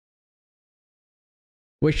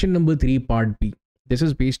Question number 3, part B. This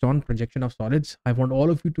is based on projection of solids. I want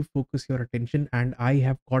all of you to focus your attention, and I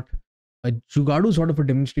have got a jugadu sort of a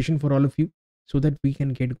demonstration for all of you so that we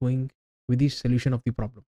can get going with the solution of the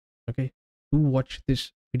problem. Okay, to watch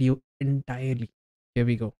this video entirely. Here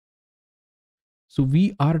we go. So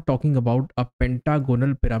we are talking about a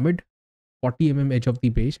pentagonal pyramid, 40 mm edge of the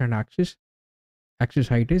base and axis. Axis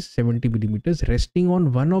height is 70 millimeters, resting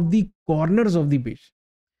on one of the corners of the base.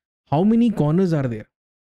 How many corners are there?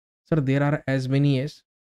 Sir, there are as many as,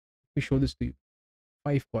 let me show this to you,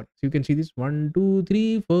 5 corners. You can see this 1, 2,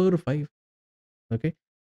 3, 4, 5. Okay,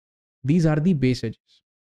 these are the base edges.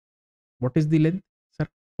 What is the length? Sir,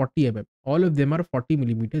 40 mm. All of them are 40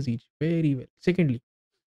 millimeters each. Very well. Secondly,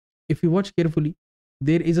 if you watch carefully,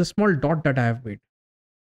 there is a small dot that I have made.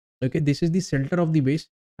 Okay, this is the center of the base,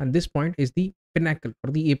 and this point is the pinnacle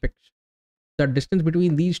or the apex. The distance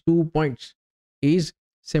between these 2 points is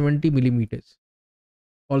 70 millimeters,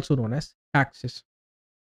 also known as axis,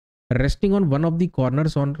 resting on one of the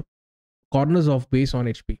corners of base on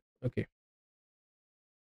HP. Okay,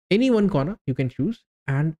 any one corner you can choose,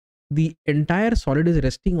 and the entire solid is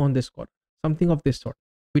resting on this corner, something of this sort,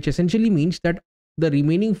 which essentially means that the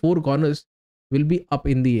remaining 4 corners will be up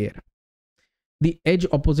in the air. The edge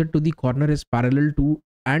opposite to the corner is parallel to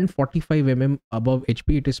and 45 mm above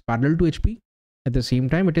HP. It is parallel to HP. At the same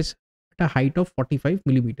time, it is at a height of 45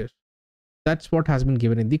 millimeters. That's what has been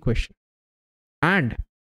given in the question. And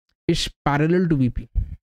is parallel to VP.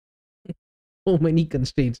 So many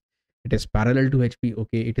constraints. It is parallel to HP.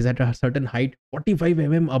 Okay. It is at a certain height, 45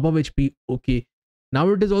 mm above HP. Okay. Now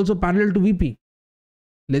it is also parallel to VP.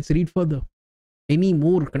 Let's read further. Any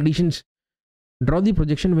more conditions? Draw the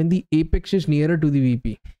projection when the apex is nearer to the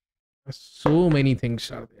VP. So many things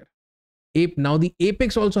are there. Now the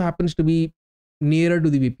apex also happens to be nearer to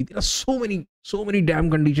the VP. There are so many damn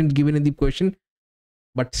conditions given in the question,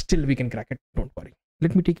 but still we can crack it. Don't worry.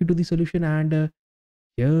 Let me take you to the solution, and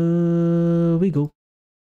here we go.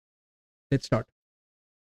 Let's start.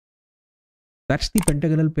 That's the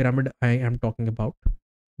pentagonal pyramid I am talking about.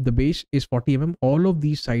 The base is 40 mm. All of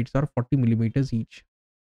these sides are 40 millimeters each.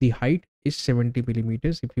 The height is 70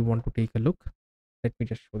 millimeters. If you want to take a look, let me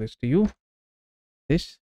just show this to you.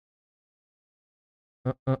 This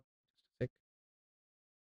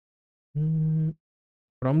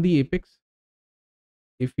from the apex,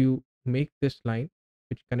 if you make this line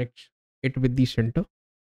which connects it with the center,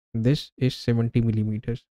 this is 70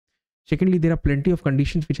 millimeters. Secondly, there are plenty of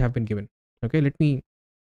conditions which have been given. Okay, let me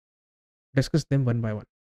discuss them one by one.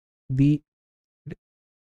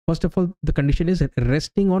 First of all, the condition is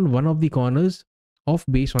resting on one of the corners of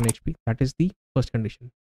base on HP. That is the first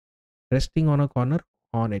condition. Resting on a corner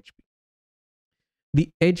on HP. The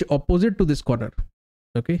edge opposite to this corner.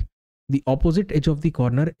 Okay. The opposite edge of the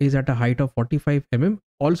corner is at a height of 45 mm.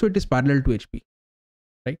 Also, it is parallel to HP.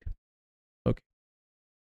 Right? Okay.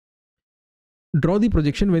 Draw the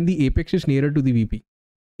projection when the apex is nearer to the VP.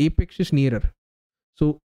 Apex is nearer.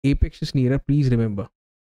 So, apex is nearer. Please remember.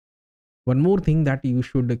 One more thing that you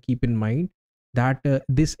should keep in mind, that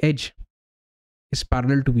this edge is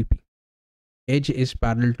parallel to VP. Edge is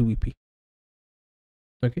parallel to VP.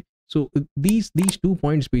 Okay. So these 2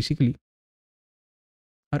 points basically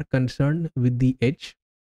are concerned with the edge,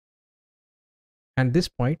 and this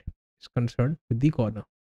point is concerned with the corner.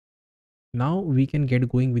 Now we can get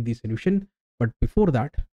going with the solution, but before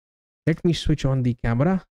that, let me switch on the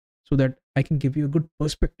camera so that I can give you a good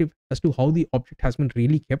perspective as to how the object has been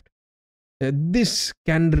really kept. This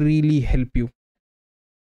can really help you.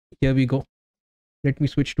 Here we go. Let me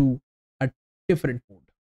switch to a different mode.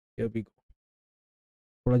 Here we go.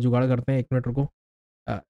 थोड़ा जुगाड़ करते हैं, 1 minute रुको.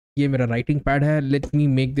 ये मेरा writing pad है. Let me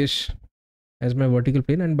make this as my vertical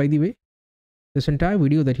plane. And by the way, this entire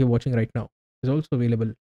video that you're watching right now is also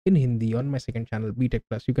available in Hindi on my second channel, BTech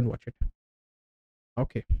Plus. You can watch it.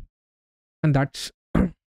 Okay. And that's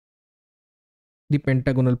the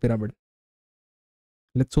pentagonal pyramid.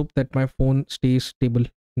 Let's hope that my phone stays stable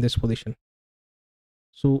in this position.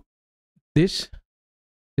 So this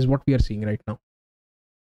is what we are seeing right now.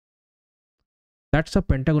 That's a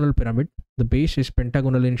pentagonal pyramid. The base is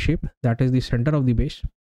pentagonal in shape. That is the center of the base,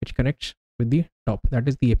 which connects with the top. That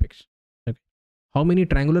is the apex. Okay. How many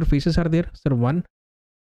triangular faces are there? Sir, 1,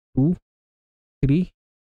 2, 3,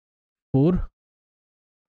 4,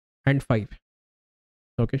 and 5.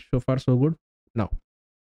 Okay, so far so good. Now,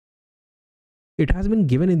 it has been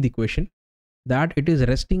given in the question that it is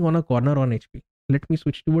resting on a corner on HP. Let me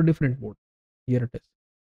switch to a different mode. Here it is.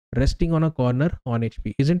 Resting on a corner on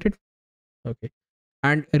HP, isn't it? Okay.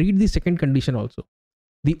 And read the second condition also.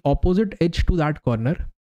 The opposite edge to that corner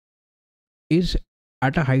is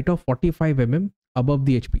at a height of 45 mm above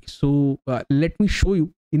the HP. So let me show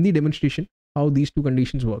you in the demonstration how these two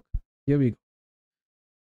conditions work. Here we go.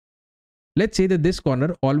 Let's say that this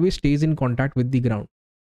corner always stays in contact with the ground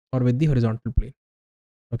or with the horizontal plane.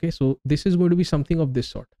 Okay, so this is going to be something of this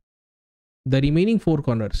sort. The remaining four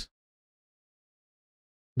corners,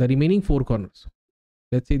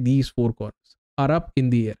 let's say these four corners are up in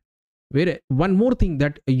the air. Where one more thing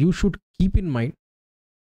that you should keep in mind,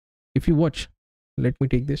 if you watch, let me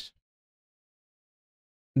take this.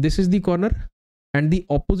 This is the corner, and the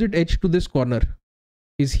opposite edge to this corner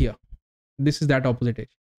is here. This is that opposite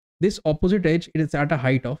edge. This opposite edge is at a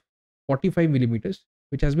height of 45 millimeters,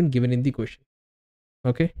 which has been given in the question.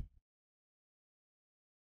 Okay.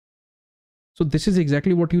 So this is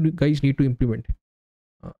exactly what you guys need to implement.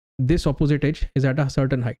 This opposite edge is at a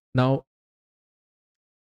certain height. Now,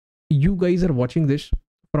 you guys are watching this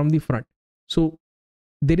from the front. So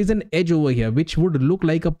there is an edge over here, which would look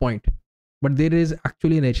like a point, but there is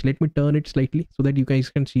actually an edge. Let me turn it slightly so that you guys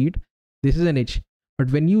can see it. This is an edge,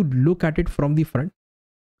 but when you look at it from the front,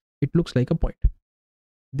 it looks like a point.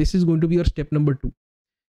 This is going to be your step number 2.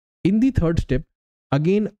 In the third step,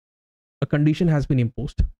 again, a condition has been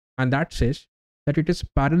imposed, and that says that it is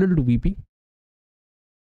parallel to VP.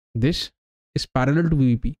 This is parallel to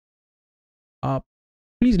VP.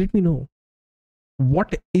 Please let me know,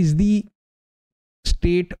 what is the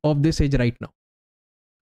state of this edge right now?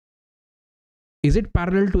 Is it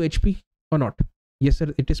parallel to HP or not? Yes,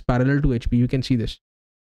 sir, it is parallel to HP. You can see this.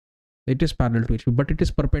 It is parallel to HP, but it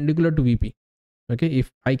is perpendicular to VP. Okay,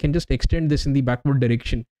 if I can just extend this in the backward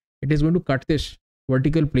direction, it is going to cut this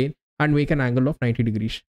vertical plane and make an angle of 90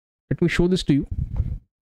 degrees. Let me show this to you.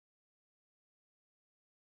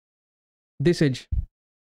 This edge.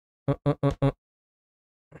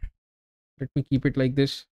 Let me keep it like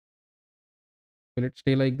this. Will it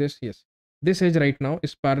stay like this? Yes. This edge right now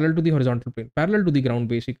is parallel to the horizontal plane, parallel to the ground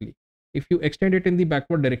basically. If you extend it in the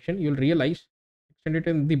backward direction, you'll realize,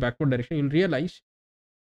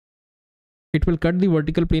 it will cut the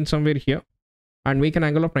vertical plane somewhere here and make an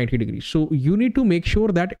angle of 90 degrees. So you need to make sure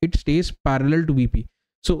that it stays parallel to VP.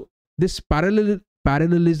 So this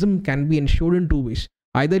parallelism can be ensured in two ways.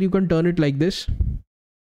 Either you can turn it like this,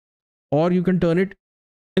 or you can turn it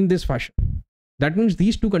in this fashion. That means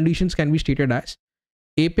these two conditions can be stated as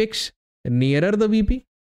apex nearer the VP,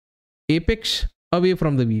 apex away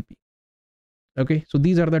from the VP. Okay, so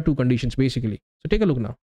these are the two conditions basically. So take a look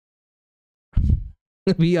now.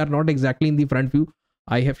 We are not exactly in the front view.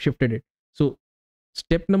 I have shifted it. So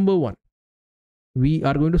step number 1, we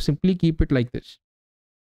are going to simply keep it like this.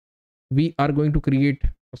 We are going to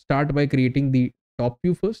start by creating the top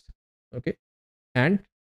view first. Okay, and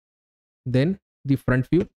then the front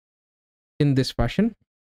view in this fashion.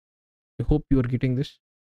 I hope you are getting this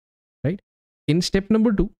right. In step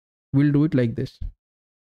number 2, we'll do it like this.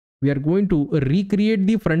 We are going to recreate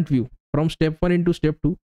the front view from step 1 into step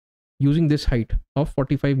 2 using this height of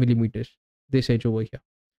 45 millimeters, this edge over here,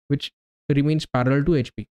 which remains parallel to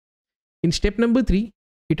HP. In step number 3,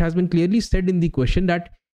 it has been clearly said in the question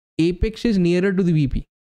that apex is nearer to the VP.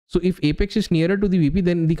 So if apex is nearer to the VP,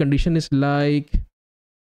 then the condition is like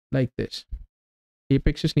this.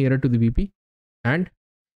 Apex is nearer to the VP. And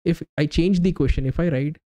if I change the question, if I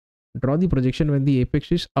write, draw the projection when the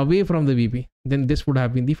apex is away from the VP, then this would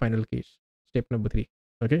have been the final case, step number 3.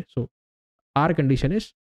 Okay, so our condition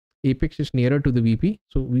is apex is nearer to the VP.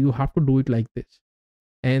 So you have to do it like this.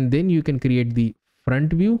 And then you can create the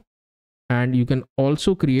front view, and you can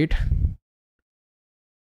also create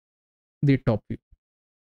the top view.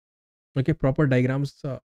 Okay, proper diagrams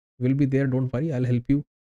will be there. Don't worry, I'll help you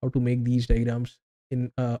how to make these diagrams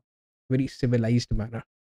in a very civilized manner.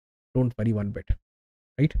 Don't worry one bit.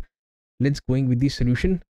 Right, let's going with the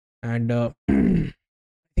solution, and I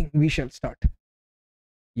think we shall start.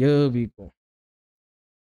 Here we go.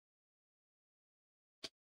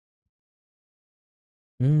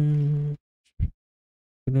 No.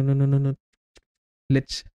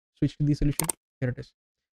 Let's switch to the solution. Here it is.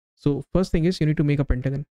 So first thing is, you need to make a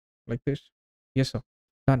pentagon like this. Yes, sir.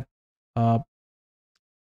 Done. Where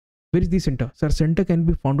is the center? Sir, center can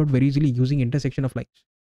be found out very easily using intersection of lines.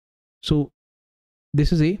 So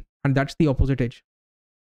this is A, and that's the opposite edge.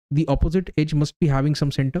 The opposite edge must be having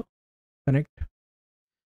some center. Connect.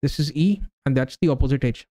 This is E, and that's the opposite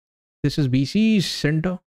edge. This is BC's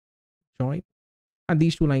center. Join. And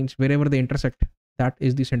these two lines, wherever they intersect, that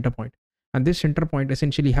is the center point. And this center point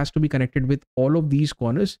essentially has to be connected with all of these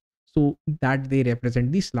corners so that they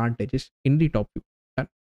represent the slant edges in the top view. Done.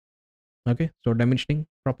 Okay, so dimensioning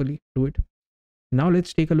properly, do it. Now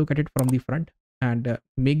let's take a look at it from the front and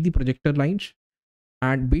make the projector lines.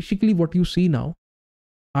 And basically what you see now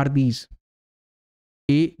are these.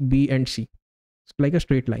 A, B, and C. It's like a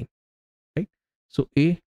straight line, right? So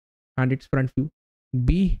A and its front view,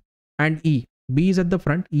 B and E. B is at the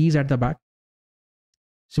front, E is at the back.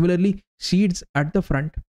 Similarly, C is at the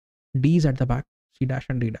front, D is at the back, C dash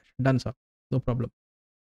and D dash. Done, sir. No problem.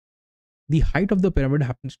 The height of the pyramid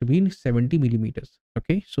happens to be in 70 millimeters.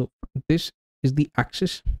 Okay, so this is the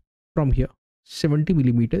axis from here, 70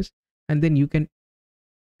 millimeters, and then you can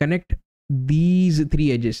connect these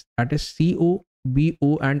three edges, that is CO,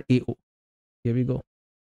 BO, and AO. Here we go.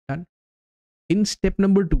 Done. In step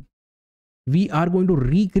number 2, we are going to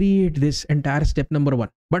recreate this entire step number 1,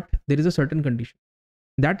 but there is a certain condition.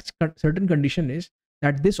 That certain condition is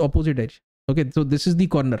that this opposite edge, okay, so this is the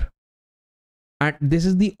corner and this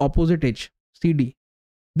is the opposite edge, CD.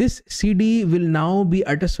 This CD will now be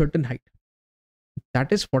at a certain height,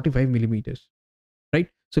 that is 45 millimeters, right?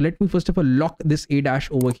 So let me first of all lock this A dash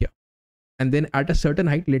over here, and then at a certain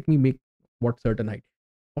height, let me make what certain height,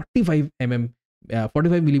 45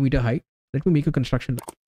 millimeter height. Let me make a construction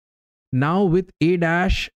line. Now with A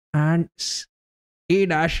dash and this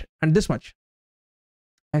much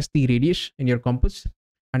as the radius in your compass,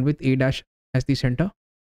 and with A dash as the center,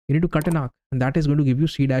 you need to cut an arc, and that is going to give you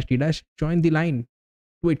C dash D dash. Join the line.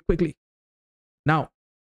 Do it quickly. Now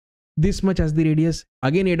this much as the radius,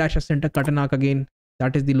 again A dash as center, cut an arc again.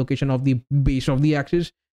 That is the location of the base of the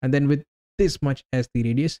axis, and then with this much as the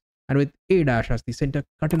radius, and with A dash as the center,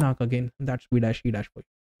 cut an arc again. And that's B dash E dash for you.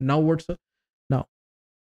 Now what's now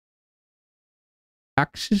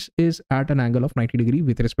axis is at an angle of 90 degree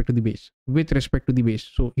with respect to the base.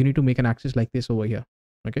 So you need to make an axis like this over here.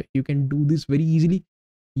 Okay, you can do this very easily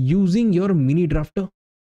using your mini drafter.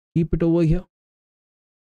 Keep it over here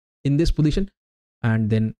in this position, and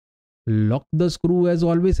then lock the screw as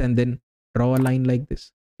always, and then draw a line like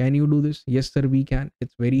this. Can you do this? Yes sir, we can.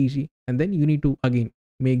 It's very easy. And then you need to again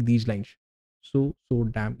make these lines. So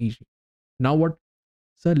damn easy. Now what,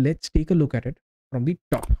 sir? Let's take a look at it from the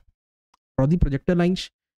top. Draw the projector lines,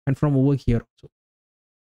 and from over here also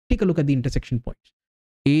take a look at the intersection points.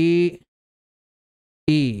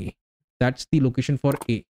 A, that's the location for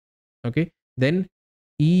A. Okay, then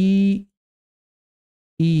E,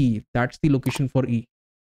 that's the location for E.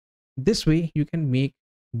 This way you can make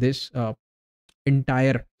this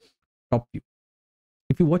entire top view.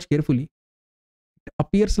 If you watch carefully, it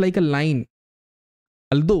appears like a line,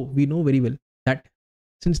 although we know very well that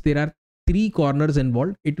since there are 3 corners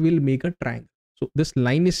involved, it will make a triangle. So this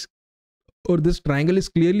line is, or this triangle is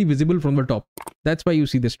clearly visible from the top. That's why you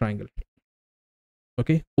see this triangle.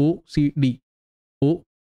 Okay, O, C, D, O,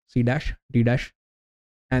 C dash, D dash,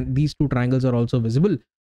 and these 2 triangles are also visible.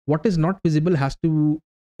 What is not visible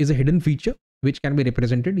is a hidden feature which can be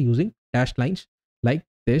represented using dashed lines like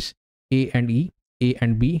this: A and E, A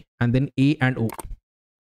and B, and then A and O.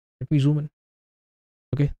 Let me zoom in.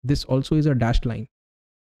 Okay, this also is a dashed line,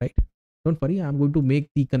 right? Don't worry, I'm going to make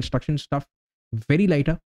the construction stuff very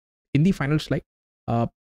lighter in the final slide.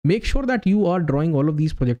 Make sure that you are drawing all of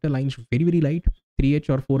these projector lines very, very light, 3H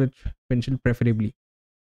or 4H pencil preferably.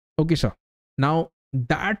 Okay, sir. Now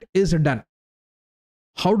that is done.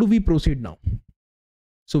 How do we proceed now?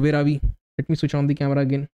 So where are we? Let me switch on the camera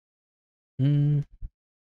again.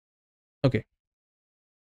 Okay.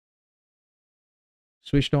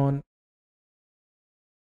 Switched on.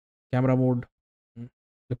 Camera mode.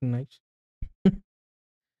 Looking nice.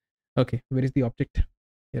 Okay, where is the object?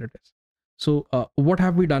 Here it is. So what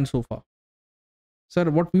have we done so far? Sir,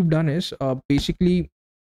 what we've done is basically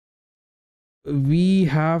we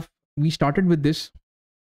started with this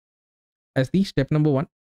as the step number 1.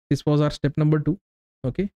 This was our step number 2.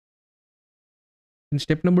 Okay. In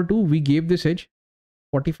step number 2, we gave this edge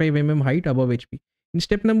 45 mm height above HP. In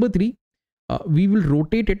step number 3, we will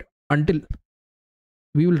rotate it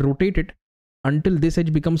until this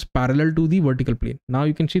edge becomes parallel to the vertical plane. Now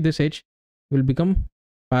you can see this edge will become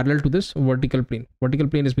parallel to this vertical plane. Vertical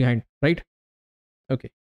plane is behind, right?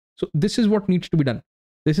 Okay. So this is what needs to be done.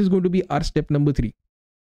 This is going to be our step number 3,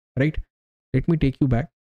 right? Let me take you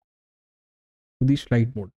back to the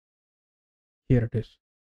slide mode. Here it is.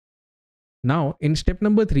 Now in step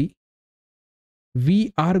number 3,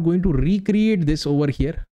 we are going to recreate this over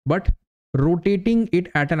here, but rotating it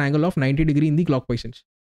at an angle of 90 degree in the clockwise sense.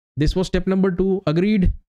 This was step number 2.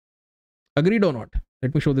 Agreed? Agreed or not?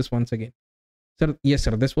 Let me show this once again. Sir, yes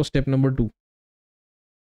sir, this was step number 2.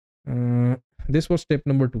 This was step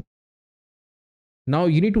number 2. Now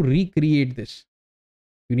you need to recreate this.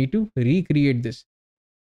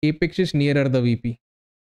 Apex is nearer the VP.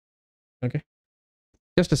 Okay.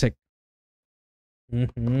 Just a sec.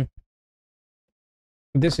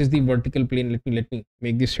 This is the vertical plane. Let me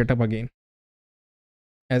make this setup again.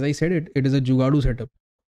 As I said, it is a Jugadu setup.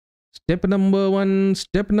 Step number 1,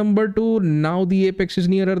 step number 2. Now the apex is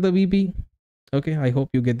nearer the VP. Okay, I hope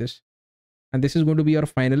you get this. And this is going to be your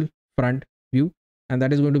final front view, and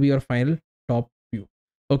that is going to be your final top view.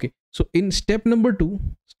 Okay, so in step number 2,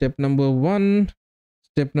 step number 1,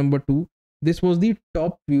 step number 2, this was the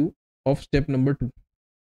top view of step number 2,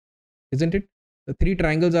 isn't it? The 3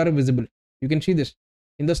 triangles are visible. You can see this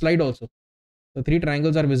in the slide also. The 3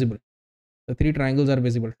 triangles are visible. The 3 triangles are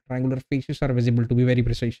visible. Triangular faces are visible, to be very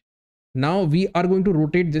precise. Now we are going to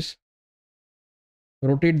rotate this,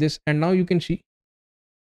 and now you can see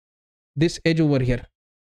this edge over here.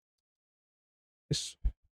 This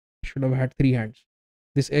should have had 3 hands.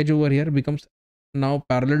 This edge over here becomes now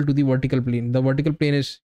parallel to the vertical plane. The vertical plane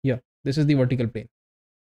is, yeah, this is the vertical plane,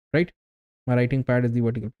 right? My writing pad is the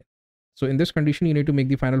vertical plane. So in this condition, you need to make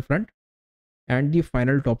the final front and the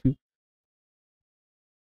final top view.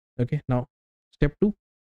 Okay, now step 2,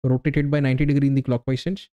 rotate it by 90 degrees in the clockwise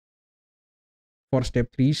sense. For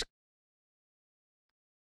step 3,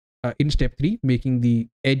 in step 3, making the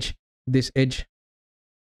edge, this edge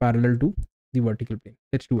parallel to the vertical plane.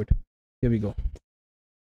 Let's do it. Here we go.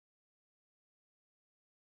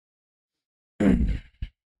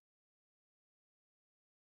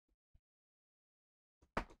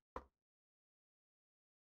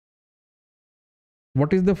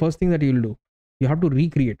 What is the first thing that you will do? You have to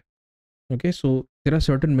recreate. Okay, so there are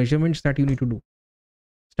certain measurements that you need to do.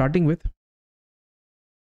 Starting with,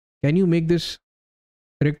 can you make this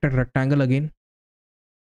rectangle again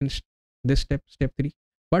in this step 3,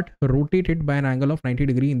 but rotate it by an angle of 90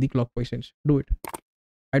 degrees in the clockwise sense? Do it.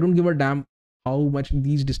 I don't give a damn how much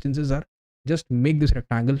these distances are. Just make this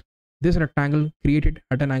rectangle. This rectangle, create it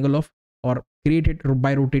at an angle of, or create it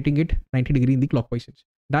by rotating it 90 degrees in the clockwise sense.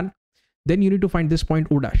 Done. Then you need to find this point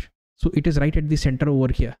O dash. So it is right at the center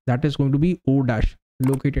over here. That is going to be O dash.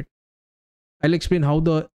 Locate it. I'll explain how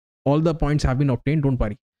all the points have been obtained. Don't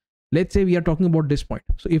worry. Let's say we are talking about this point.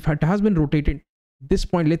 So if it has been rotated, this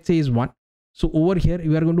point, let's say, is 1. So over here,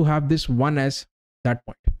 we are going to have this 1 as that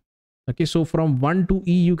point. Okay, so from 1 to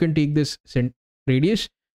E, you can take this radius,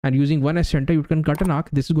 and using 1 as center, you can cut an arc.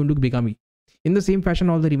 This is going to become E. In the same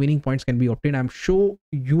fashion, all the remaining points can be obtained. I'm sure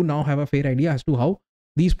you now have a fair idea as to how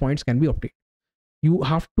these points can be obtained. You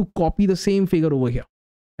have to copy the same figure over here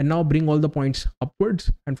and now bring all the points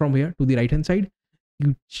upwards, and from here to the right hand side,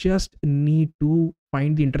 you just need to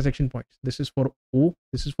find the intersection points. This is for O,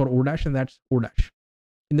 this is for O dash, and that's O dash.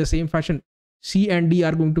 In the same fashion, C and D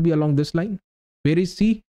are going to be along this line. Where is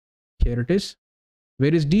C? Here it is.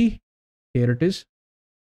 Where is D? Here it is.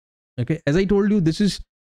 Okay, as I told you, this is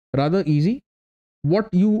rather easy. What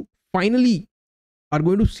you finally are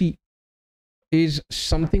going to see is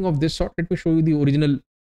something of this sort. Let me show you the original,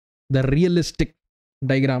 the realistic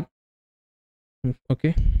diagram.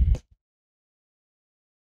 Okay.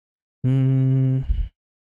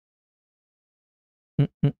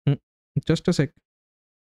 Just a sec.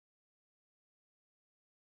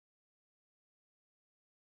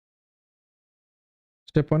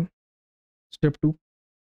 Step 1, step 2,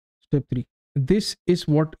 step 3. This is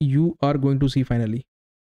what you are going to see finally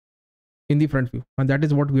in the front view, and that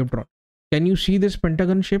is what we have drawn. Can you see this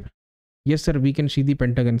pentagon shape? Yes, sir, we can see the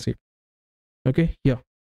pentagon shape. Okay, here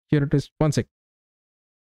it is. One sec.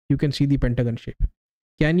 You can see the pentagon shape.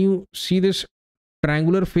 Can you see this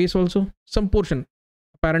triangular face also? Some portion,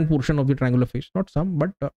 apparent portion of the triangular face. Not some,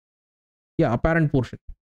 but yeah, apparent portion.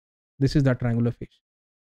 This is that triangular face.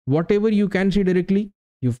 Whatever you can see directly,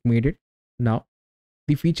 you've made it. Now,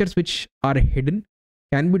 the features which are hidden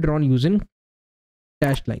can be drawn using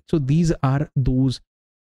dashed lines. So these are those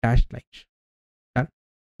dashed lines. And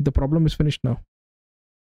the problem is finished now.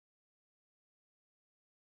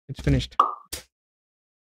 It's finished.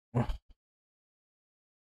 Oh.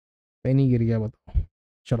 Penny गिर गया बताओ.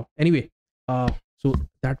 Chalo. Anyway, so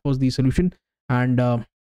that was the solution. And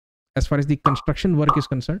as far as the construction work is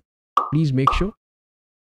concerned, please make sure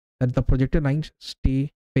that the projector lines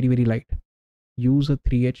stay very, very light. Use a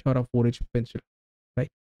 3H or a 4H pencil.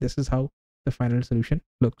 Right? This is how the final solution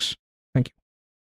looks. Thank you.